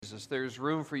Jesus. There's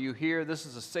room for you here. This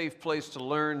is a safe place to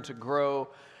learn, to grow,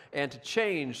 and to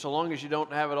change. So long as you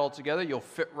don't have it all together, you'll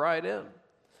fit right in.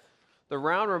 The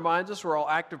round reminds us we're all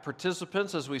active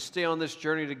participants as we stay on this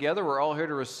journey together. We're all here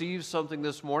to receive something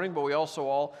this morning, but we also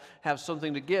all have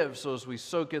something to give. So as we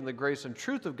soak in the grace and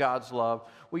truth of God's love,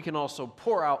 we can also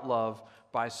pour out love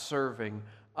by serving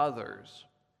others.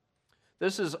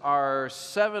 This is our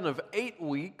 7 of 8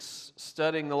 weeks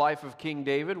studying the life of King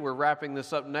David. We're wrapping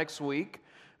this up next week.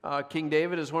 King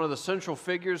David is one of the central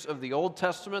figures of the Old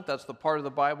Testament. That's the part of the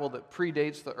Bible that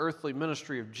predates the earthly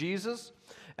ministry of Jesus.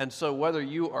 And so whether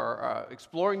you are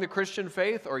exploring the Christian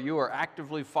faith or you are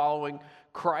actively following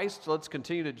Christ, let's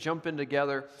continue to jump in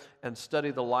together and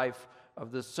study the life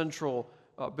of this central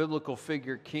biblical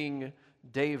figure, King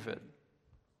David.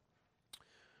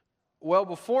 Well,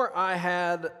 before I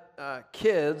had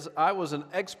kids, I was an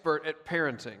expert at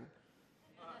parenting.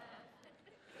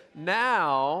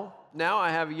 Now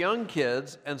I have young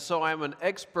kids, and so I'm an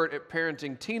expert at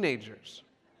parenting teenagers.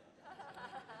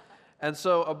 And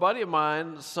so a buddy of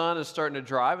mine's son is starting to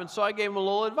drive, and so I gave him a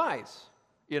little advice,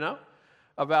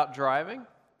 about driving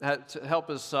to help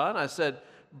his son. I said,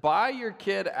 buy your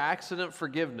kid accident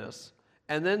forgiveness,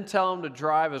 and then tell them to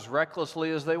drive as recklessly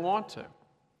as they want to.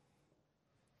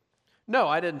 No,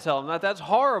 I didn't tell him that. That's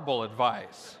horrible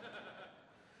advice.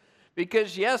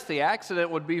 Because, yes, the accident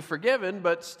would be forgiven,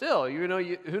 but still,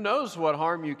 who knows what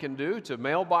harm you can do to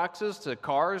mailboxes, to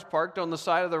cars parked on the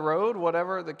side of the road,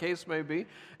 whatever the case may be.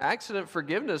 Accident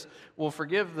forgiveness will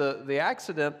forgive the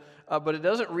accident, but it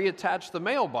doesn't reattach the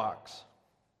mailbox.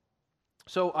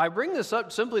 So I bring this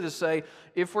up simply to say,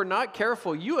 if we're not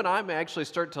careful, you and I may actually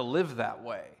start to live that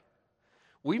way.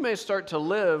 We may start to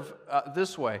live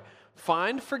this way.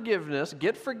 Find forgiveness,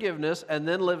 get forgiveness, and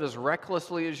then live as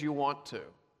recklessly as you want to.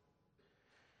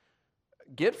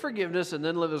 Get forgiveness and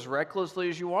then live as recklessly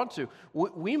as you want to.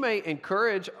 We may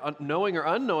encourage, knowing or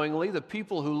unknowingly, the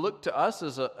people who look to us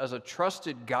as a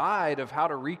trusted guide of how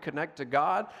to reconnect to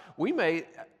God. We may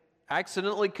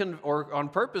accidentally or on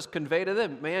purpose convey to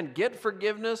them, man, get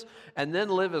forgiveness and then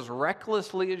live as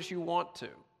recklessly as you want to.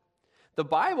 The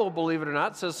Bible, believe it or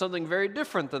not, says something very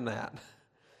different than that.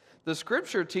 The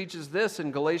Scripture teaches this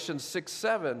in Galatians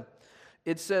 6:7.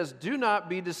 It says, do not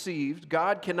be deceived.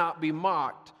 God cannot be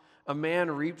mocked. A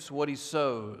man reaps what he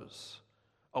sows.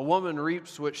 A woman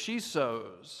reaps what she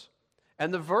sows.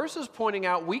 And the verse is pointing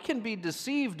out we can be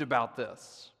deceived about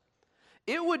this.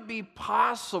 It would be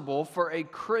possible for a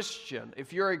Christian,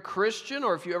 if you're a Christian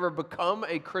or if you ever become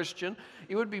a Christian,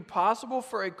 it would be possible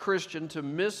for a Christian to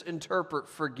misinterpret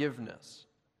forgiveness.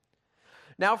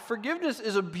 Now, forgiveness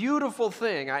is a beautiful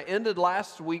thing. I ended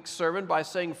last week's sermon by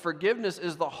saying forgiveness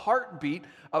is the heartbeat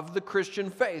of the Christian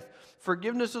faith.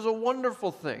 Forgiveness is a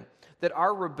wonderful thing. That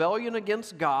our rebellion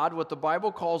against God, what the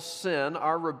Bible calls sin,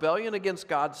 our rebellion against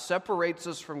God separates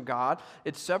us from God.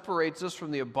 It separates us from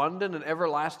the abundant and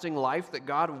everlasting life that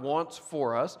God wants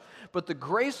for us. But the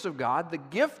grace of God, the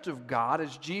gift of God,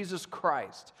 is Jesus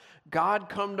Christ. God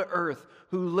come to earth,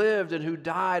 who lived and who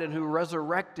died and who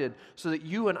resurrected so that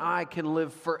you and I can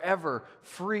live forever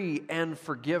free and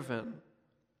forgiven.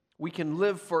 We can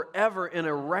live forever in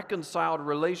a reconciled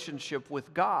relationship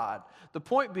with God. The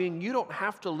point being, you don't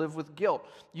have to live with guilt.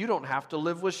 You don't have to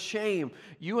live with shame.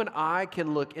 You and I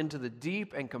can look into the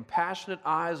deep and compassionate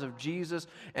eyes of Jesus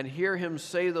and hear him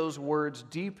say those words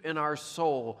deep in our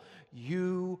soul.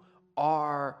 You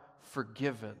are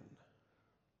forgiven.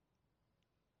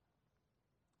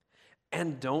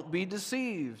 And don't be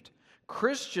deceived.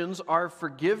 Christians are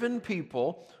forgiven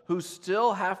people who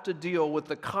still have to deal with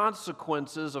the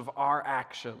consequences of our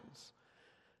actions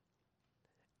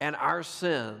and our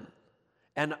sin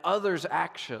and others'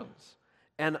 actions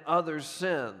and others'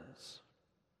 sins.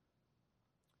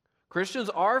 Christians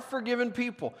are forgiven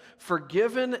people,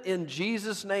 forgiven in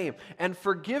Jesus' name, and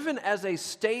forgiven as a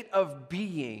state of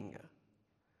being.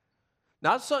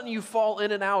 Not something you fall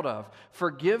in and out of.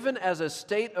 Forgiven as a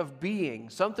state of being,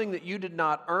 something that you did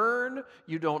not earn,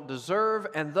 you don't deserve,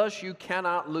 and thus you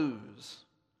cannot lose.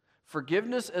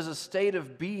 Forgiveness is a state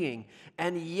of being,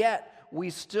 and yet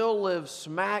we still live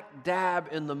smack dab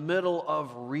in the middle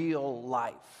of real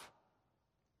life.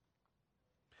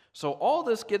 So all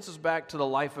this gets us back to the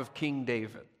life of King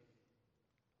David.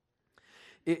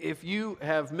 If you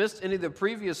have missed any of the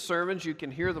previous sermons, you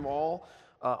can hear them all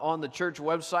on the church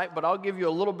website, but I'll give you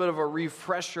a little bit of a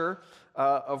refresher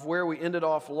of where we ended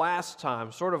off last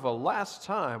time, sort of a last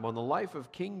time on the life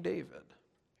of King David.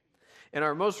 In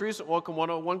our most recent Welcome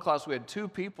 101 class, we had 2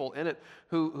 people in it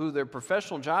who their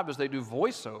professional job is they do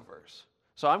voiceovers.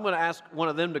 So I'm going to ask one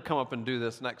of them to come up and do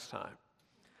this next time.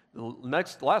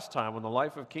 Last time on the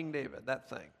life of King David, that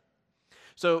thing.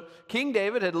 So King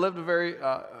David had lived a very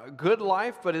good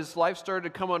life, but his life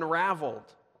started to come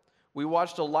unraveled. We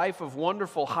watched a life of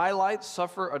wonderful highlights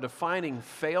suffer a defining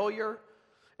failure.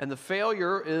 And the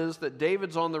failure is that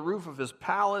David's on the roof of his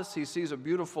palace. He sees a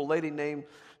beautiful lady named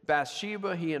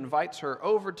Bathsheba. He invites her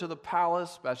over to the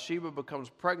palace. Bathsheba becomes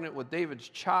pregnant with David's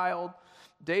child.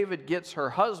 David gets her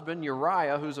husband,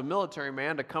 Uriah, who's a military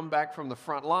man, to come back from the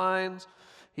front lines.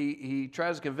 He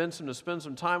tries to convince him to spend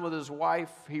some time with his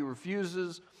wife. He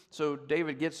refuses. So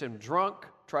David gets him drunk,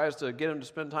 tries to get him to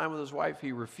spend time with his wife.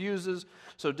 He refuses.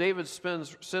 So David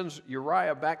sends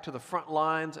Uriah back to the front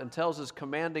lines and tells his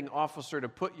commanding officer to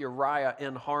put Uriah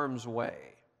in harm's way.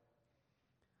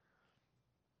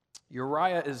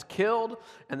 Uriah is killed,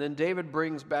 and then David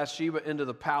brings Bathsheba into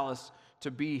the palace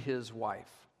to be his wife.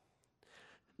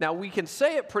 Now, we can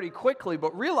say it pretty quickly,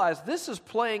 but realize this is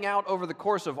playing out over the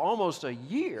course of almost a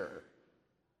year.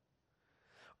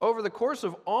 Over the course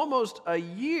of almost a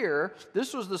year,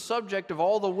 this was the subject of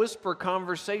all the whisper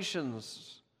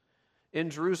conversations in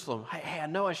Jerusalem. Hey, I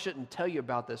know I shouldn't tell you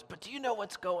about this, but do you know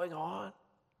what's going on?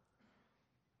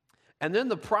 And then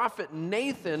the prophet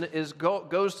Nathan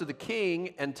goes to the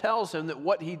king and tells him that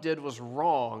what he did was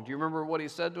wrong. Do you remember what he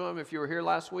said to him if you were here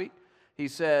last week? He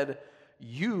said,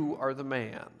 "You are the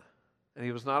man." And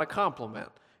he was not a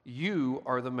compliment. You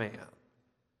are the man.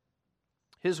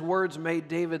 His words made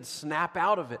David snap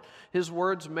out of it. His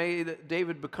words made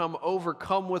David become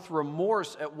overcome with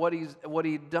remorse at what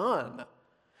he'd done.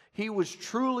 He was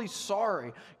truly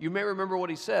sorry. You may remember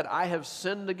what he said, "I have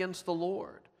sinned against the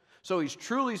Lord." So he's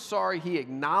truly sorry. He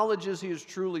acknowledges he is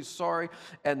truly sorry.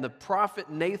 And the prophet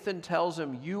Nathan tells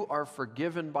him, "You are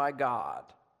forgiven by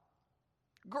God."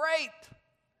 Great.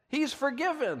 He's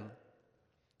forgiven.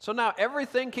 So now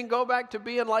everything can go back to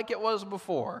being like it was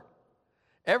before.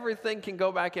 Everything can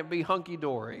go back and be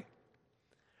hunky-dory.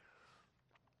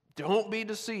 Don't be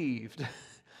deceived.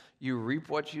 You reap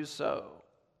what you sow.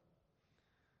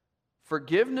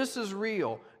 Forgiveness is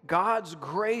real. God's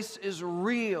grace is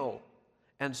real.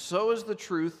 And so is the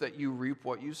truth that you reap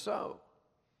what you sow.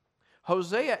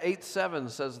 Hosea 8:7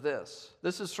 says this.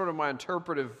 This is sort of my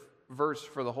interpretive verse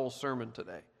for the whole sermon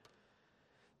today.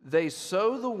 They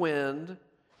sow the wind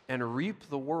and reap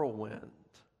the whirlwind.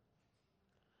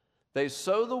 They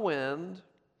sow the wind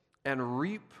and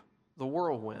reap the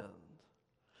whirlwind.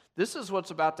 This is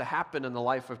what's about to happen in the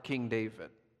life of King David.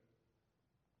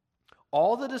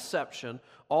 All the deception,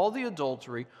 all the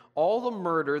adultery, all the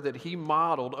murder that he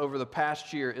modeled over the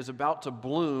past year is about to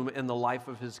bloom in the life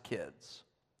of his kids.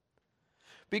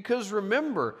 Because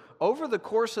remember, over the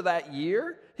course of that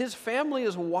year, his family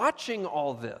is watching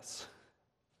all this.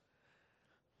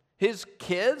 His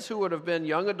kids, who would have been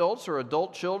young adults or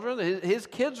adult children, his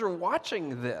kids are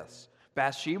watching this.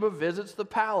 Bathsheba visits the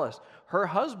palace. Her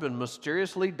husband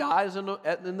mysteriously dies in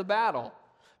the battle.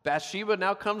 Bathsheba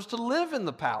now comes to live in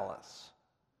the palace.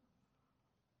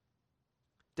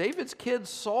 David's kids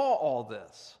saw all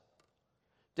this.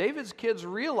 David's kids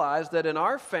realized that in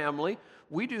our family,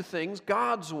 we do things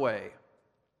God's way,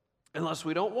 unless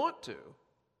we don't want to.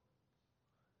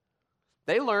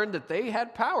 They learned that they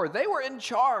had power. They were in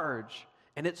charge.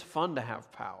 And it's fun to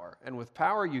have power. And with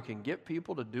power, you can get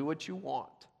people to do what you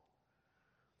want.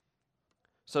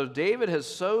 So David has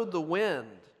sowed the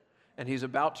wind, and he's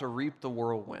about to reap the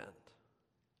whirlwind.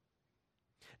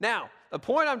 Now, the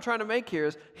point I'm trying to make here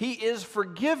is he is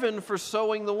forgiven for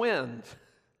sowing the wind.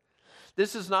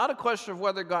 This is not a question of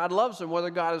whether God loves him,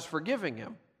 whether God is forgiving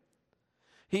him.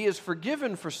 He is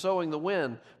forgiven for sowing the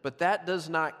wind, but that does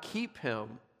not keep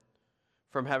him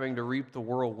from having to reap the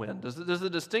whirlwind. Does the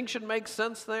distinction make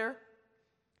sense there?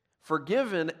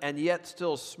 Forgiven and yet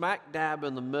still smack dab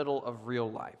in the middle of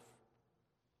real life.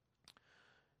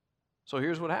 So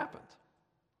here's what happened.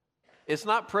 It's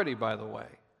not pretty, by the way.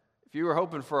 If you were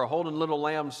hoping for a Holding Little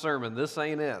Lamb sermon, this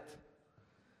ain't it.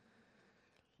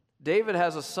 David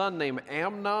has a son named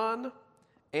Amnon.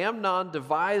 Amnon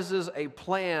devises a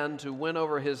plan to win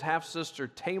over his half-sister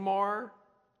Tamar.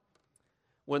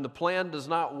 When the plan does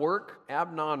not work,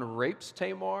 Amnon rapes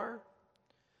Tamar.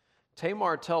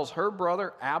 Tamar tells her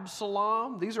brother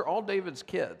Absalom. These are all David's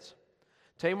kids.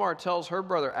 Tamar tells her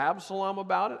brother Absalom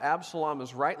about it. Absalom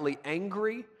is rightly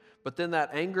angry, but then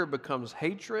that anger becomes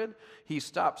hatred. He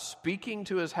stops speaking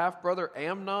to his half-brother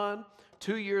Amnon.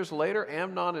 2 years later,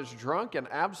 Amnon is drunk,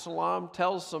 and Absalom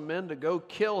tells some men to go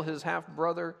kill his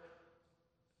half-brother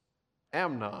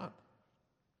Amnon.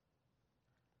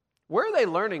 Where are they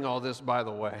learning all this, by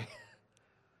the way?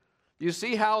 You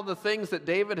see how the things that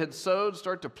David had sowed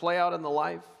start to play out in the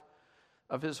life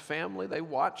of his family? They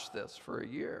watched this for a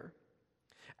year.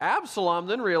 Absalom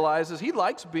then realizes he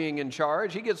likes being in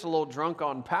charge. He gets a little drunk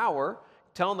on power,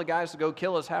 telling the guys to go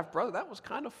kill his half-brother, that was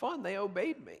kind of fun. They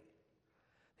obeyed me.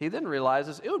 He then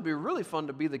realizes it would be really fun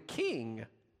to be the king.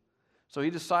 So he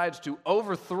decides to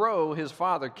overthrow his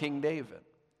father, King David.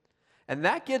 And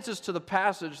that gets us to the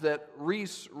passage that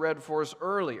Reese read for us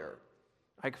earlier.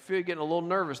 I feel you getting a little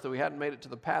nervous that we hadn't made it to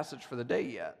the passage for the day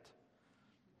yet.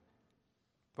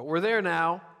 But we're there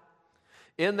now.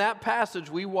 In that passage,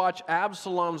 we watch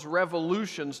Absalom's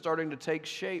revolution starting to take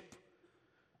shape.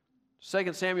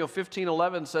 2 Samuel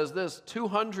 15:11 says this,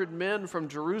 200 men from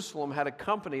Jerusalem had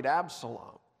accompanied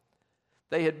Absalom.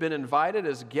 They had been invited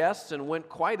as guests and went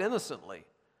quite innocently,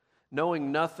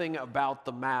 knowing nothing about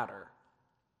the matter.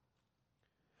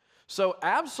 So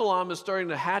Absalom is starting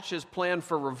to hatch his plan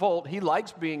for revolt. He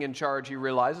likes being in charge, he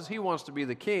realizes. He wants to be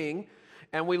the king.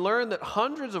 And we learn that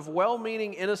hundreds of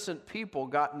well-meaning, innocent people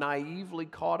got naively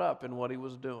caught up in what he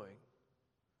was doing.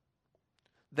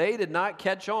 They did not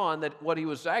catch on that what he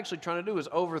was actually trying to do is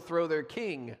overthrow their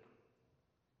king.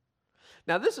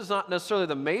 Now, this is not necessarily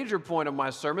the major point of my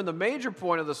sermon. The major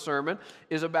point of the sermon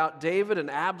is about David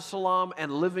and Absalom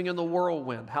and living in the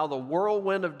whirlwind, how the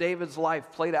whirlwind of David's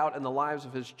life played out in the lives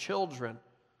of his children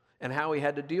and how he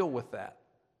had to deal with that.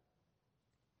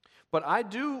 But I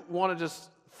do want to just,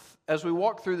 as we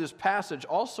walk through this passage,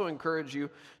 also encourage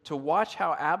you to watch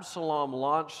how Absalom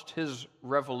launched his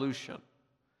revolution,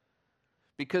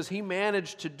 because he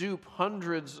managed to dupe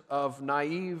hundreds of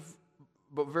naive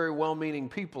but very well-meaning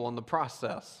people in the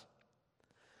process.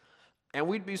 And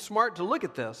we'd be smart to look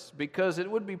at this, because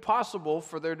it would be possible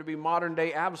for there to be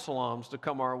modern-day Absaloms to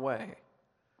come our way.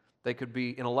 They could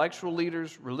be intellectual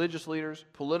leaders, religious leaders,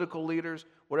 political leaders,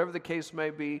 whatever the case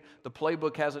may be. The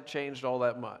playbook hasn't changed all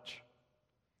that much.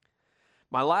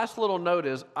 My last little note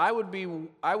is I would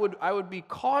be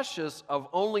cautious of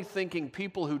only thinking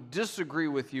people who disagree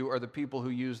with you are the people who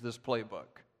use this playbook.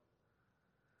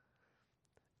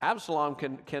 Absalom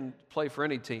can play for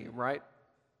any team, right?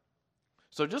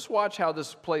 So just watch how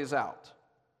this plays out.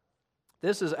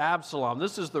 This is Absalom.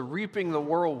 This is the reaping the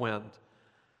whirlwind.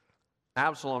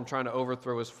 Absalom trying to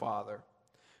overthrow his father.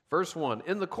 Verse 1,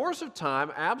 in the course of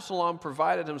time, Absalom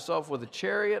provided himself with a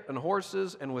chariot and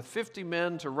horses and with 50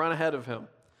 men to run ahead of him.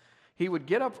 He would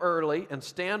get up early and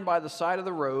stand by the side of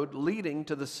the road leading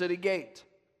to the city gate.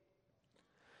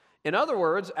 In other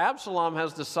words, Absalom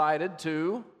has decided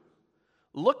to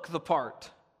look the part.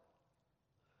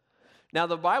 Now,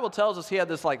 the Bible tells us he had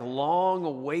this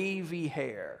long, wavy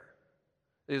hair.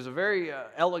 He was a very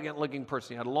elegant-looking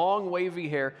person. He had long, wavy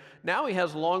hair. Now he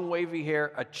has long, wavy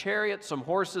hair, a chariot, some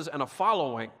horses, and a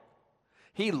following.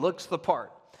 He looks the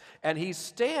part. And he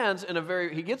stands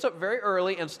he gets up very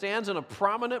early and stands in a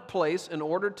prominent place in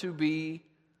order to be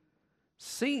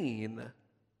seen.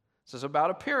 This is about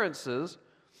appearances.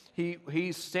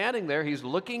 He's standing there. He's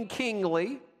looking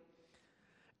kingly.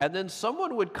 And then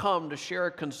someone would come to share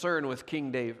a concern with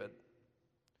King David.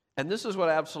 And this is what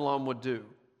Absalom would do.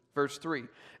 Verse 3,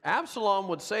 Absalom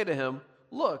would say to him,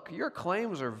 look, your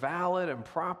claims are valid and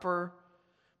proper,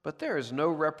 but there is no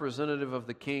representative of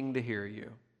the king to hear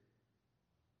you.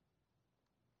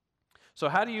 So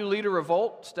how do you lead a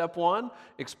revolt? Step 1,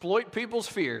 exploit people's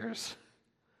fears.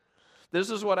 This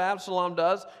is what Absalom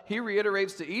does. He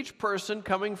reiterates to each person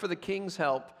coming for the king's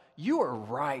help, you are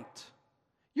right.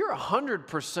 You're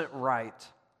 100% right.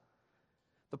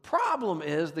 The problem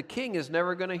is the king is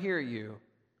never going to hear you.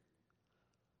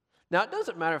 Now, it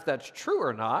doesn't matter if that's true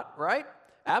or not, right?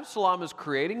 Absalom is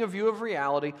creating a view of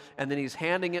reality, and then he's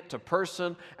handing it to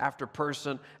person after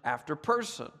person after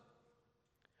person.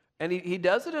 And he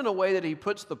does it in a way that he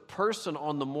puts the person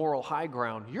on the moral high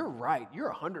ground. You're right.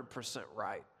 You're 100%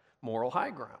 right. Moral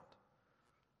high ground.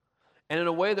 And in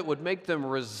a way that would make them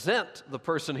resent the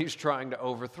person he's trying to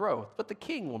overthrow. But the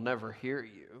king will never hear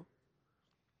you.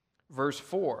 Verse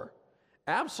 4,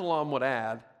 Absalom would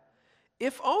add,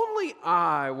 if only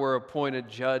I were appointed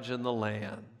judge in the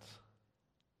land,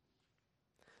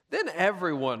 then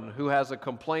everyone who has a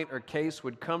complaint or case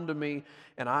would come to me,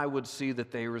 and I would see that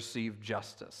they receive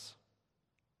justice.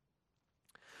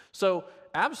 So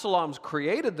Absalom's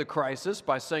created the crisis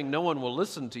by saying no one will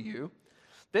listen to you.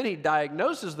 Then he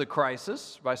diagnoses the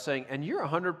crisis by saying, and you're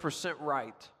 100%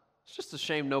 right. It's just a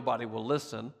shame nobody will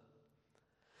listen.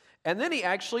 And then he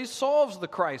actually solves the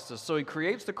crisis. So he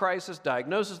creates the crisis,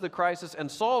 diagnoses the crisis, and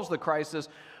solves the crisis.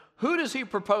 Who does he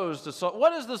propose to solve?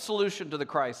 What is the solution to the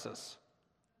crisis?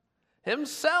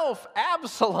 Himself.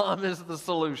 Absalom is the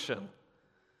solution.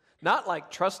 Not like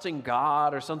trusting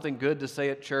God or something good to say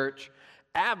at church.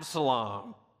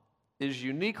 Absalom is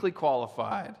uniquely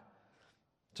qualified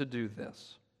to do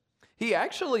this. He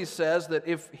actually says that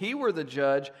if he were the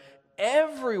judge,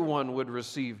 everyone would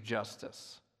receive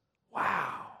justice.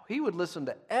 Wow. He would listen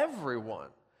to everyone.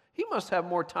 He must have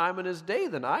more time in his day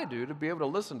than I do to be able to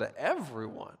listen to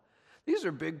everyone. These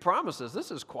are big promises.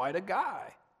 This is quite a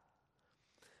guy.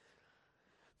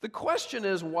 The question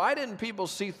is, why didn't people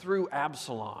see through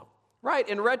Absalom? Right,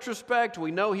 in retrospect,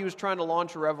 we know he was trying to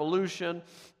launch a revolution,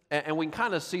 and we can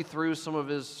kind of see through some of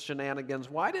his shenanigans.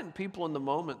 Why didn't people in the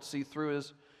moment see through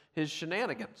his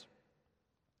shenanigans?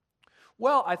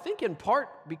 Well, I think in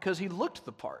part because he looked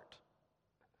the part.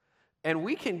 And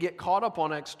we can get caught up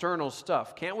on external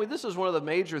stuff, can't we? This is one of the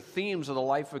major themes of the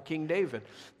life of King David,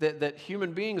 that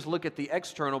human beings look at the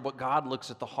external, but God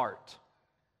looks at the heart.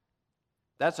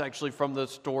 That's actually from the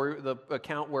story, the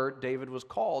account where David was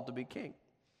called to be king.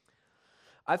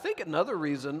 I think another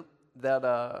reason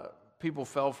that people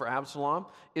fell for Absalom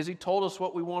is he told us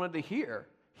what we wanted to hear.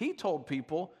 He told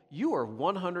people, you are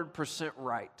 100%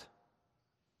 right.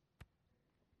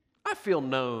 I feel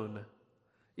known.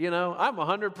 I'm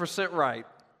 100% right.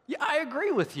 Yeah, I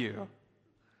agree with you.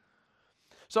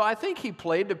 So I think he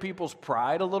played to people's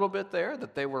pride a little bit there,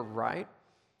 that they were right.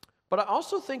 But I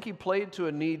also think he played to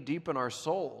a need deep in our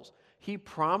souls. He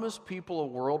promised people a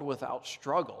world without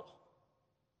struggle.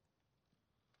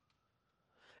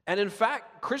 And in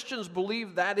fact, Christians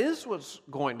believe that is what's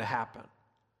going to happen.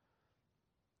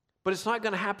 But it's not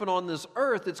going to happen on this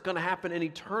earth. It's going to happen in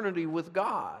eternity with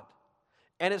God.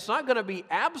 And it's not going to be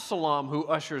Absalom who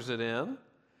ushers it in.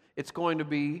 It's going to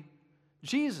be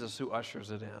Jesus who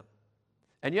ushers it in.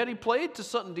 And yet he played to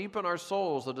something deep in our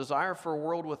souls, the desire for a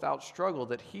world without struggle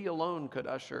that he alone could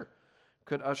usher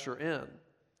in.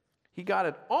 He got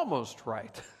it almost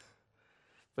right.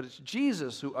 But it's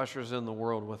Jesus who ushers in the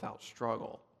world without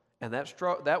struggle. And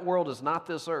that world is not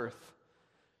this earth,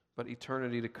 but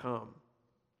eternity to come.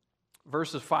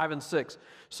 Verses 5 and 6.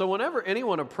 So whenever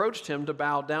anyone approached him to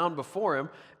bow down before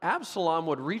him, Absalom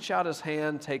would reach out his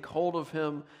hand, take hold of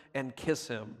him, and kiss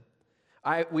him.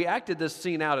 We acted this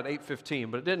scene out at 8:15,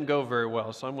 but it didn't go very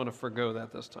well, so I'm going to forgo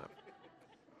that this time.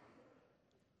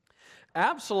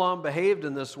 Absalom behaved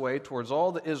in this way towards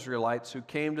all the Israelites who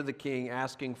came to the king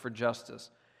asking for justice,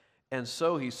 and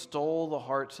so he stole the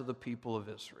hearts of the people of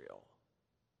Israel.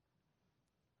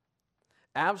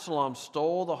 Absalom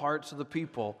stole the hearts of the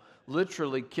people,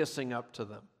 literally kissing up to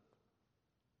them.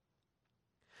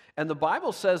 And the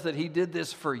Bible says that he did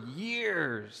this for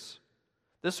years.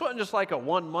 This wasn't just like a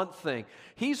 1-month thing.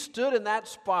 He stood in that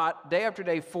spot day after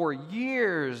day for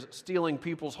years, stealing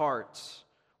people's hearts,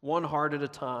 one heart at a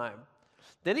time.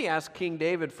 Then he asked King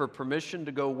David for permission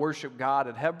to go worship God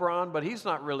at Hebron, but he's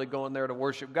not really going there to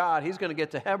worship God. He's going to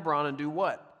get to Hebron and do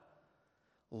what?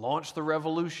 Launch the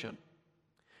revolution.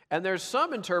 And there's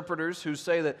some interpreters who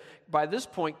say that by this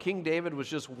point, King David was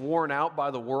just worn out by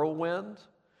the whirlwind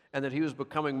and that he was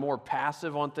becoming more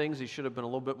passive on things he should have been a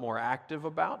little bit more active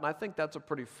about. And I think that's a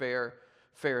pretty fair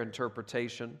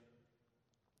interpretation.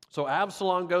 So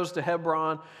Absalom goes to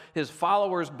Hebron. His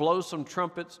followers blow some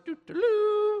trumpets.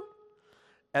 Doo-doo-doo.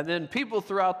 And then people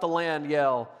throughout the land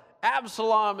yell,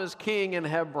 Absalom is king in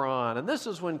Hebron. And this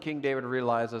is when King David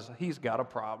realizes he's got a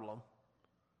problem.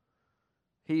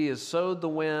 He has sowed the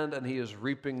wind and he is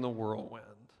reaping the whirlwind.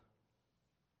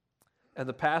 And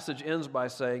the passage ends by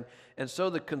saying, and so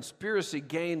the conspiracy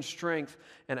gained strength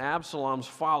and Absalom's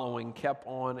following kept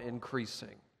on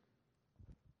increasing.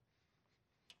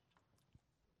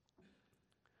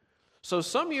 So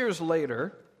some years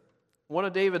later, one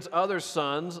of David's other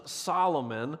sons,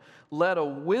 Solomon, led a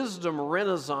wisdom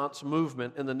renaissance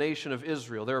movement in the nation of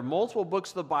Israel. There are multiple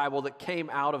books of the Bible that came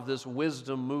out of this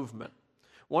wisdom movement.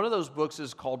 One of those books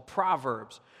is called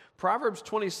Proverbs. Proverbs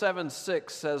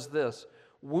 27:6 says this,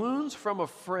 wounds from a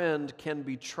friend can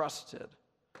be trusted,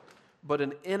 but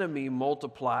an enemy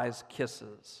multiplies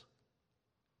kisses.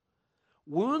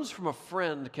 Wounds from a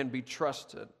friend can be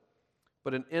trusted,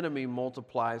 but an enemy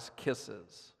multiplies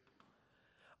kisses.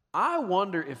 I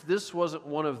wonder if this wasn't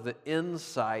one of the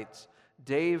insights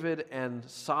David and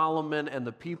Solomon and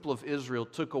the people of Israel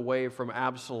took away from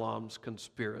Absalom's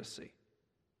conspiracy.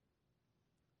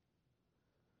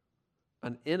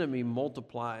 An enemy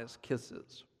multiplies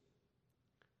kisses.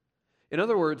 In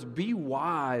other words, be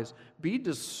wise, be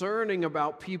discerning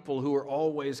about people who are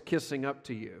always kissing up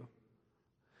to you.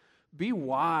 Be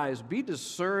wise, be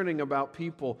discerning about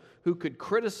people who could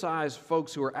criticize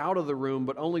folks who are out of the room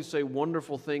but only say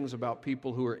wonderful things about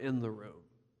people who are in the room.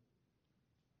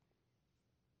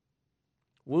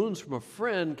 Wounds from a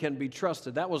friend can be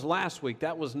trusted. That was last week.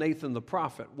 That was Nathan the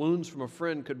prophet. Wounds from a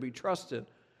friend could be trusted.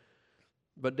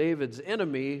 But David's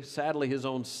enemy, sadly his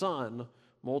own son,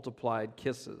 multiplied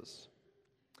kisses.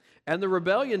 And the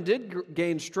rebellion did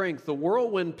gain strength. The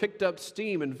whirlwind picked up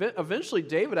steam, and eventually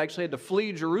David actually had to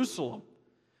flee Jerusalem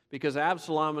because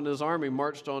Absalom and his army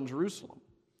marched on Jerusalem.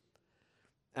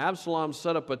 Absalom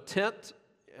set up a tent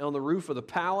on the roof of the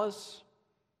palace,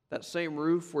 that same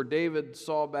roof where David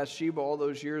saw Bathsheba all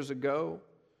those years ago.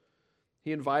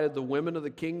 He invited the women of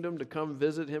the kingdom to come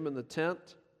visit him in the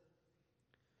tent.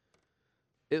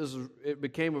 It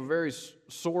became a very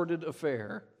sordid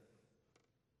affair.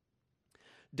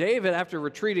 David, after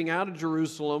retreating out of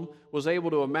Jerusalem, was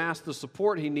able to amass the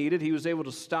support he needed. He was able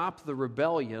to stop the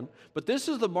rebellion. But this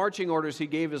is the marching orders he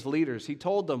gave his leaders. He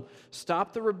told them,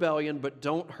 stop the rebellion, but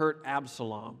don't hurt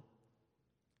Absalom.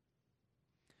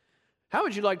 How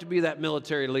would you like to be that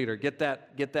military leader? Get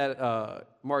that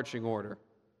marching order.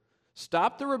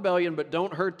 Stop the rebellion, but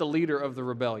don't hurt the leader of the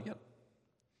rebellion.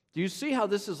 Do you see how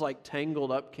this is like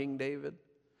tangled up King David?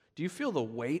 Do you feel the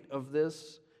weight of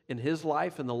this in his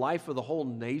life and the life of the whole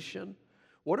nation?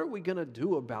 What are we going to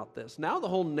do about this? Now the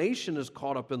whole nation is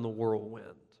caught up in the whirlwind.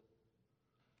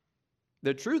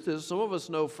 The truth is, some of us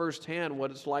know firsthand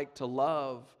what it's like to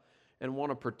love and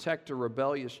want to protect a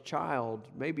rebellious child,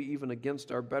 maybe even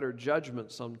against our better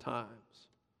judgment sometimes.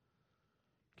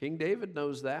 King David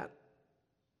knows that.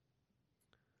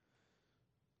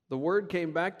 The word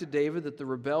came back to David that the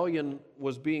rebellion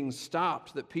was being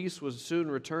stopped, that peace was soon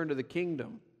returned to the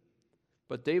kingdom.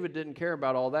 But David didn't care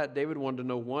about all that. David wanted to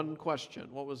know one question.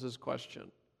 What was his question?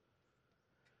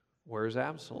 Where's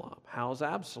Absalom? How's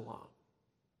Absalom?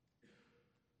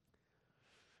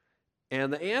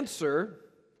 And the answer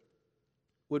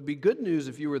would be good news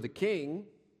if you were the king,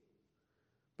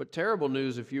 but terrible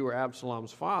news if you were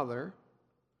Absalom's father,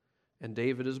 and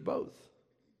David is both.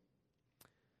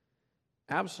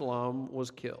 Absalom was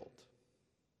killed.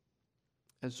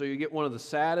 And so you get one of the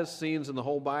saddest scenes in the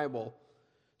whole Bible,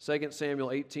 2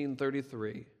 Samuel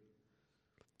 18:33.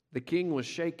 The king was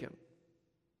shaken.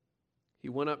 He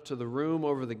went up to the room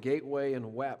over the gateway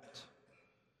and wept.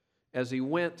 As he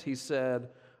went, he said,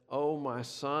 "Oh, my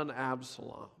son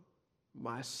Absalom,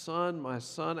 my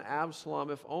son Absalom,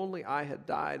 if only I had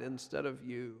died instead of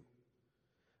you.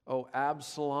 Oh,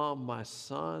 Absalom, my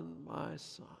son, my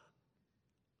son."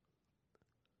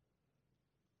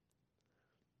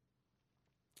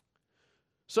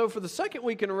 So for the second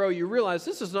week in a row, you realize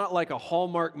this is not like a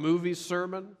Hallmark movie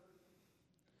sermon.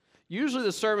 Usually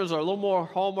the sermons are a little more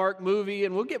Hallmark movie,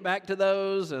 and we'll get back to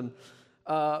those.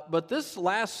 But this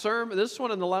last sermon, this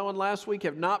one and the one last week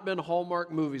have not been Hallmark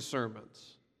movie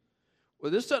sermons.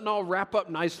 Well, this doesn't all wrap up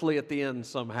nicely at the end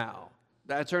somehow.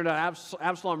 It turned out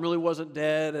Absalom really wasn't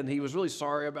dead, and he was really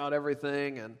sorry about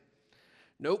everything, and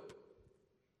nope.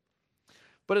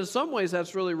 But in some ways,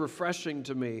 that's really refreshing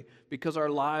to me because our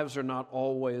lives are not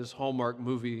always Hallmark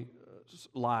movie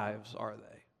lives, are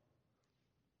they?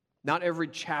 Not every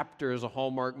chapter is a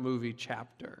Hallmark movie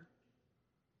chapter.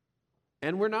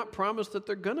 And we're not promised that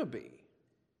they're going to be.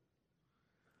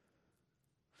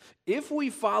 If we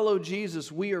follow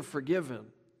Jesus, we are forgiven,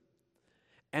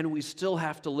 and we still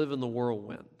have to live in the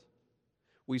whirlwind.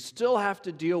 We still have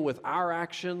to deal with our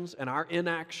actions and our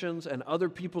inactions and other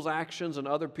people's actions and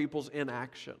other people's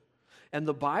inaction. And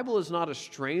the Bible is not a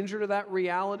stranger to that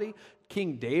reality.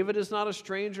 King David is not a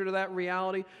stranger to that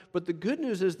reality. But the good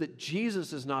news is that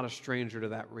Jesus is not a stranger to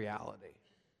that reality.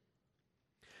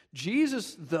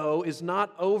 Jesus, though, is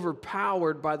not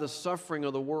overpowered by the suffering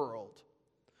of the world.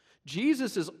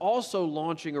 Jesus is also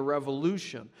launching a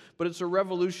revolution, but it's a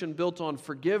revolution built on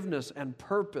forgiveness and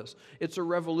purpose. It's a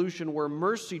revolution where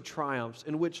mercy triumphs,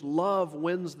 in which love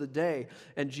wins the day.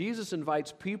 And Jesus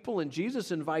invites people, and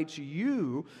Jesus invites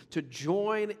you to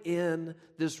join in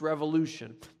this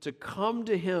revolution, to come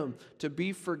to Him, to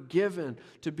be forgiven,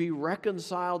 to be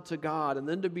reconciled to God, and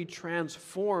then to be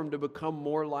transformed to become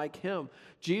more like Him.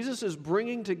 Jesus is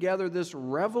bringing together this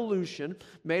revolution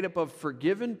made up of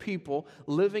forgiven people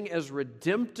living as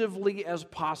redemptively as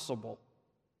possible.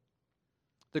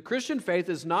 The Christian faith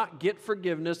is not get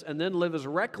forgiveness and then live as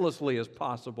recklessly as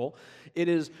possible. It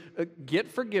is get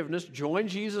forgiveness, join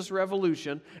Jesus'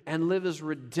 revolution, and live as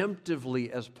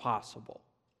redemptively as possible.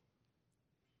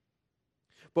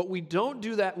 But we don't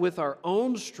do that with our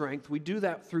own strength. We do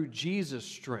that through Jesus'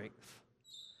 strength.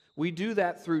 We do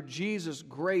that through Jesus'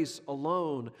 grace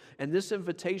alone. And this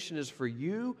invitation is for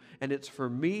you, and it's for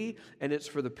me, and it's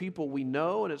for the people we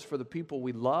know, and it's for the people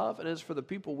we love, and it's for the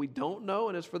people we don't know,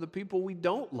 and it's for the people we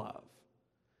don't love.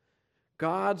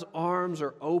 God's arms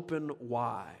are open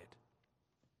wide.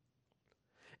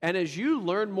 And as you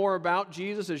learn more about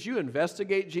Jesus, as you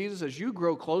investigate Jesus, as you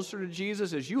grow closer to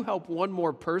Jesus, as you help one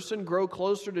more person grow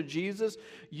closer to Jesus,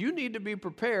 you need to be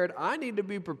prepared. I need to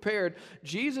be prepared.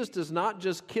 Jesus does not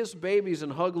just kiss babies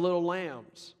and hug little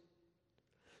lambs.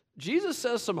 Jesus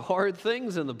says some hard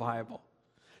things in the Bible.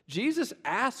 Jesus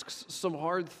asks some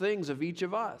hard things of each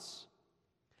of us.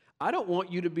 I don't want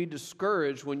you to be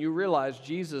discouraged when you realize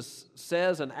Jesus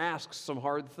says and asks some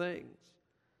hard things.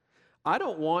 I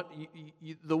don't want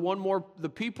the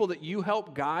people that you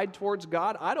help guide towards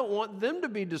God, I don't want them to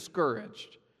be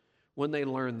discouraged when they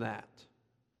learn that.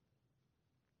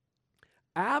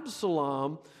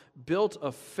 Absalom built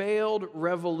a failed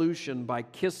revolution by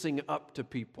kissing up to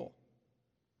people.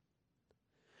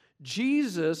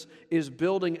 Jesus is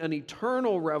building an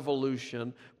eternal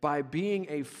revolution by being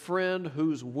a friend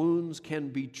whose wounds can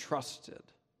be trusted.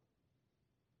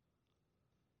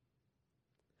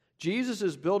 Jesus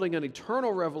is building an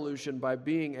eternal revolution by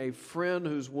being a friend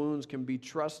whose wounds can be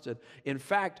trusted. In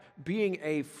fact, being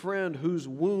a friend whose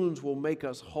wounds will make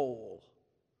us whole.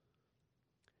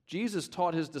 Jesus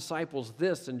taught his disciples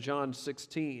this in John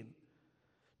 16.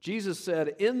 Jesus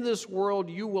said, "In this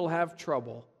world you will have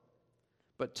trouble,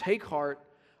 but take heart,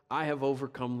 I have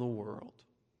overcome the world."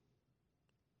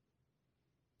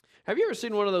 Have you ever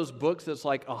seen one of those books that's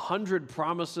like 100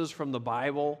 promises from the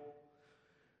Bible?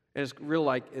 And it's real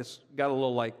like, it's got a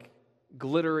little like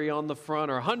glittery on the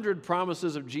front, or 100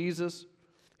 promises of Jesus.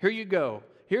 Here you go.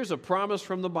 Here's a promise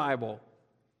from the Bible.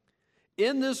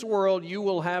 In this world you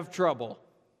will have trouble.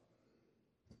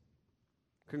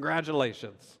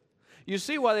 Congratulations. You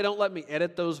see why they don't let me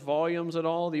edit those volumes at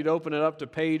all? You'd open it up to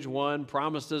page 1,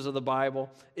 promises of the Bible.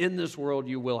 In this world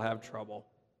you will have trouble.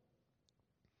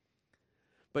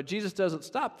 But Jesus doesn't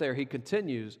stop there. He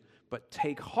continues, but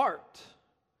take heart.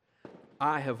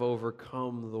 I have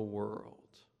overcome the world.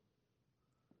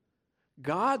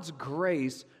 God's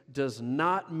grace does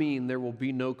not mean there will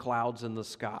be no clouds in the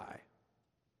sky.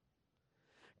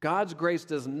 God's grace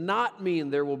does not mean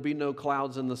there will be no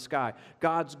clouds in the sky.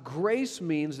 God's grace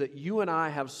means that you and I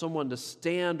have someone to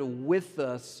stand with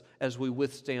us as we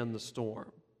withstand the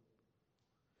storm.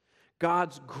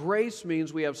 God's grace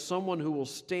means we have someone who will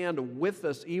stand with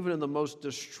us even in the most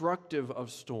destructive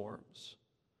of storms.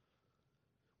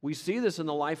 We see this in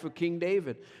the life of King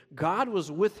David. God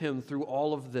was with him through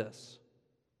all of this.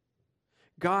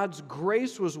 God's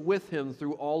grace was with him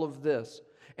through all of this.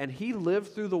 And he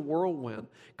lived through the whirlwind.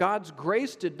 God's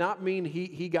grace did not mean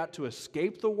he got to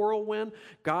escape the whirlwind.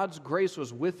 God's grace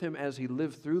was with him as he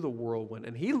lived through the whirlwind.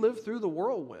 And he lived through the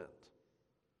whirlwind.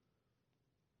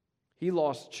 He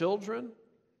lost children.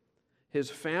 His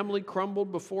family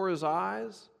crumbled before his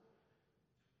eyes.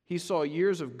 He saw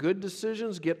years of good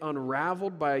decisions get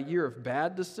unraveled by a year of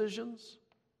bad decisions.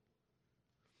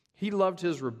 He loved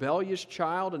his rebellious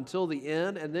child until the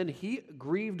end, and then he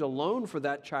grieved alone for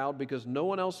that child because no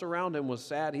one else around him was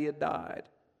sad he had died.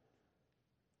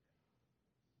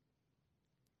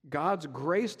 God's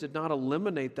grace did not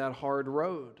eliminate that hard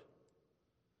road.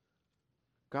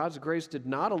 God's grace did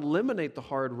not eliminate the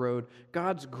hard road.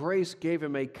 God's grace gave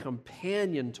him a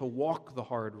companion to walk the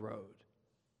hard road.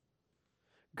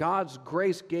 God's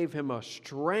grace gave him a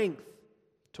strength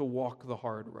to walk the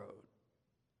hard road.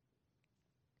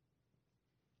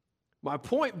 My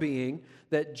point being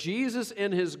that Jesus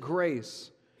in his grace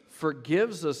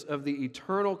forgives us of the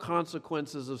eternal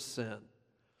consequences of sin.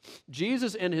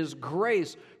 Jesus in his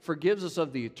grace forgives us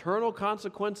of the eternal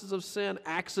consequences of sin,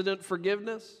 accident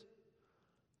forgiveness,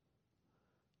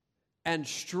 and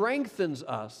strengthens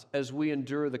us as we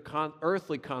endure the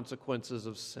earthly consequences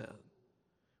of sin,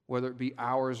 whether it be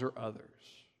ours or others.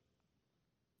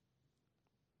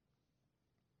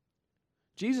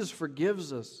 Jesus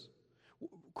forgives us.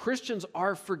 Christians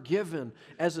are forgiven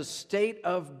as a state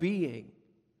of being,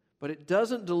 but it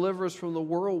doesn't deliver us from the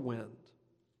whirlwind.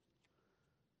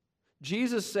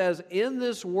 Jesus says, in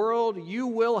this world you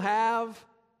will have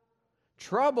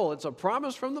trouble. It's a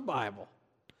promise from the Bible.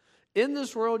 In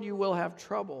this world you will have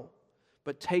trouble,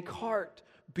 but take heart.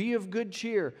 Be of good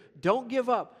cheer. Don't give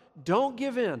up. Don't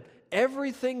give in.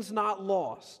 Everything's not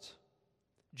lost.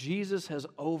 Jesus has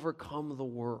overcome the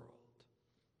world.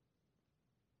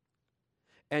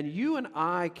 And you and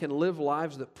I can live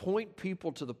lives that point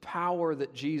people to the power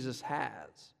that Jesus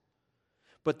has.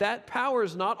 But that power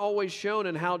is not always shown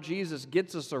in how Jesus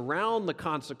gets us around the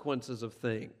consequences of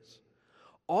things.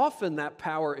 Often that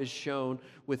power is shown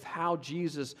with how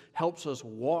Jesus helps us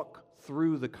walk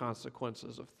through the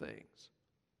consequences of things.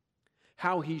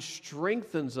 How he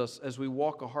strengthens us as we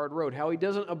walk a hard road. How he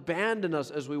doesn't abandon us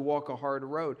as we walk a hard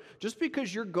road. Just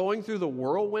because you're going through the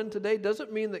whirlwind today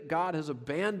doesn't mean that God has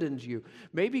abandoned you.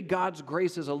 Maybe God's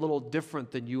grace is a little different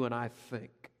than you and I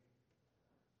think.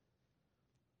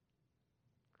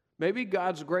 Maybe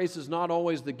God's grace is not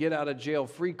always the get out of jail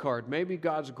free card. Maybe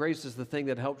God's grace is the thing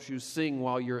that helps you sing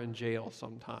while you're in jail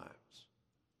sometimes.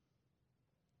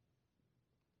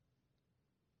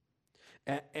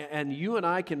 And you and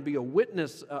I can be a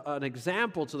witness, an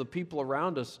example to the people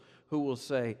around us who will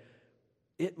say,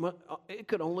 it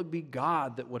could only be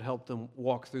God that would help them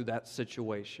walk through that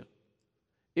situation.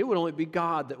 It would only be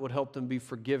God that would help them be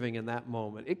forgiving in that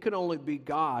moment. It could only be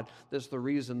God that's the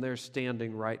reason they're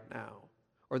standing right now,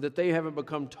 or that they haven't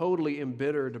become totally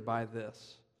embittered by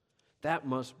this. That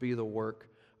must be the work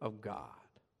of God.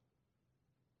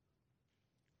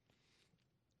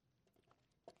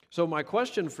 So my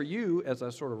question for you, as I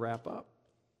sort of wrap up,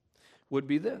 would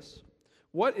be this.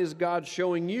 What is God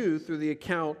showing you through the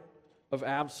account of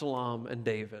Absalom and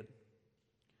David?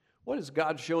 What is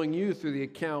God showing you through the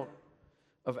account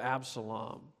of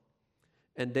Absalom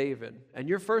and David? And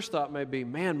your first thought may be,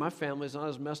 man, my family's not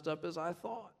as messed up as I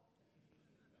thought.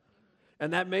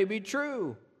 And that may be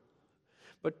true.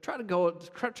 But try to go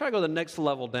the next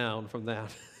level down from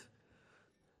that.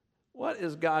 What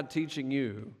is God teaching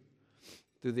you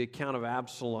through the account of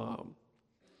Absalom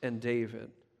and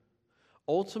David?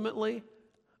 Ultimately,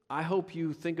 I hope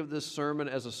you think of this sermon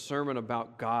as a sermon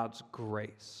about God's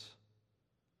grace.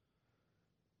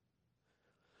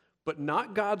 But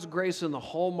not God's grace in the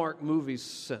Hallmark movies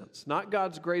sense, not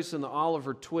God's grace in the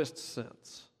Oliver Twist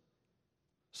sense.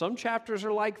 Some chapters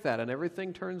are like that, and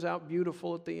everything turns out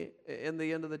beautiful in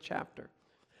the end of the chapter.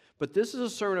 But this is a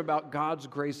sermon about God's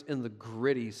grace in the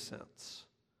gritty sense.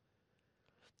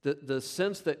 The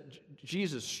sense that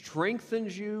Jesus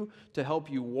strengthens you to help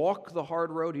you walk the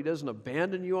hard road. He doesn't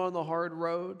abandon you on the hard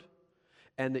road.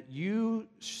 And that you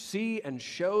see and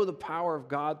show the power of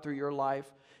God through your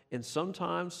life. And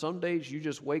sometimes, some days, you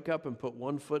just wake up and put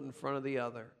one foot in front of the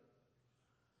other.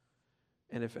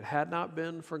 And if it had not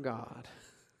been for God,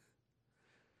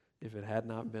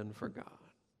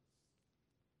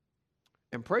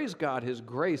 and praise God, His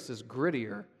grace is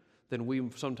grittier than we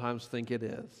sometimes think it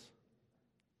is.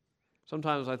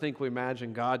 Sometimes I think we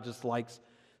imagine God just likes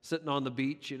sitting on the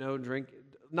beach, drink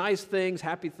nice things,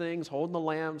 happy things, holding the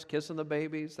lambs, kissing the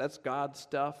babies. That's God's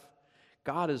stuff.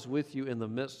 God is with you in the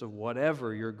midst of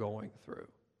whatever you're going through.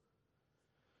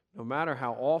 No matter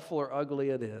how awful or ugly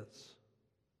it is.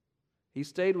 He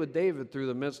stayed with David through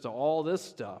the midst of all this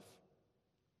stuff.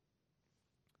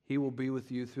 He will be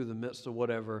with you through the midst of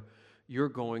whatever you're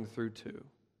going through too.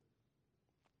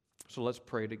 So let's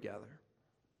pray together.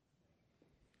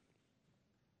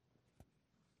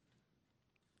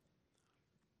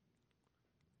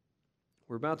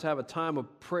 We're about to have a time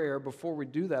of prayer. Before we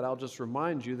do that, I'll just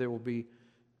remind you there will be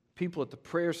people at the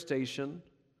prayer station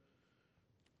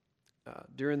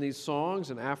during these songs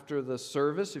and after the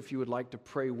service if you would like to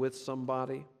pray with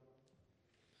somebody.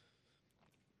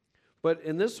 But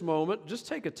in this moment, just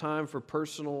take a time for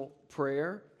personal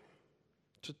prayer,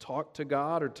 to talk to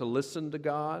God or to listen to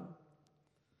God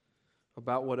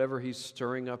about whatever He's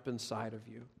stirring up inside of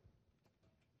you.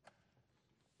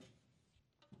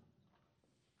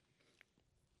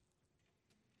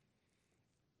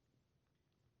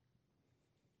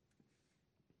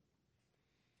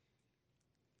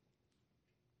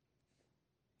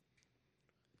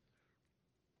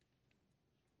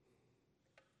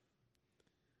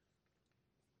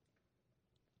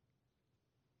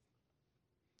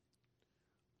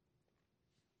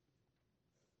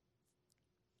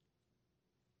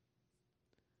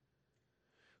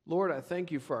 Lord, I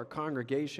thank you for our congregation.